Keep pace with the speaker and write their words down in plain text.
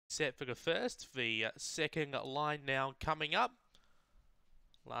Set for the first, the second line now coming up.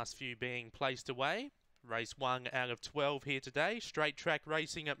 Last few being placed away. Race 1 out of 12 here today. Straight track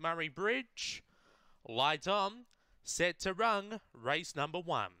racing at Murray-Bridge. Lights on, set to run, race number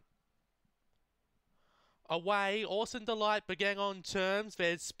 1. Away, Awesome Delight began on terms.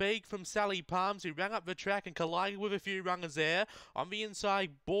 There's Speak from Sally Palms, who ran up the track and collided with a few runners there. On the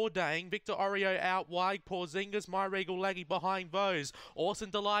inside, Bourdain, Victor Oreo out wide, Porzingis, My Regal Laggy behind those.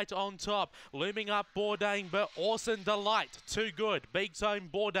 Awesome Delight on top, looming up Bourdain, but Awesome Delight, too good. Beaks home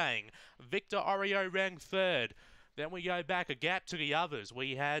Bourdain. Victor Oreo ran third. Then we go back a gap to the others.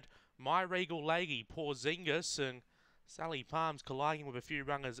 We had My Regal Laggy, Porzingis, and Sally Palms colliding with a few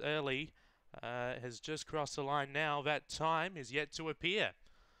runners early. Has just crossed the line now. That time is yet to appear.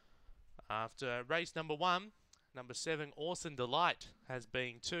 After race number 1, number 7, Awesome Delight, has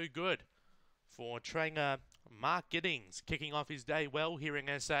been too good for trainer Mark Giddings, kicking off his day well here in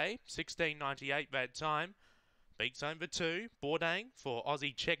SA. 16.98 that time. Beats over 2, Bourdain for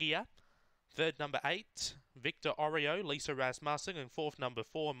Aussie Czechia. Third, number 8, Victor Oreo, Lisa Rasmussen. And fourth, number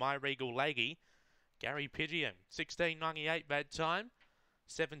 4, My Regal Laggy, Gary Pigeon. 16.98 that time.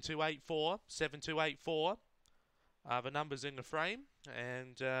 7284, 7284 are the numbers in the frame,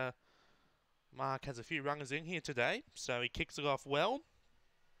 and Mark has a few runners in here today, so he kicks it off well.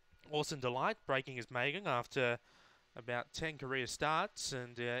 Awesome Delight breaking his maiden after about 10 career starts,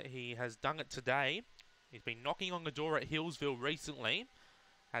 and he has done it today. He's been knocking on the door at Hillsville recently.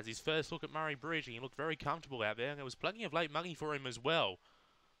 Has his first look at Murray-Bridge, and he looked very comfortable out there, and there was plenty of late money for him as well.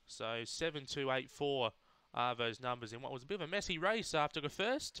 So 7284 are those numbers in what was a bit of a messy race after the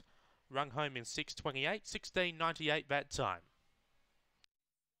first. Rung home in 6.28, 16.98 that time.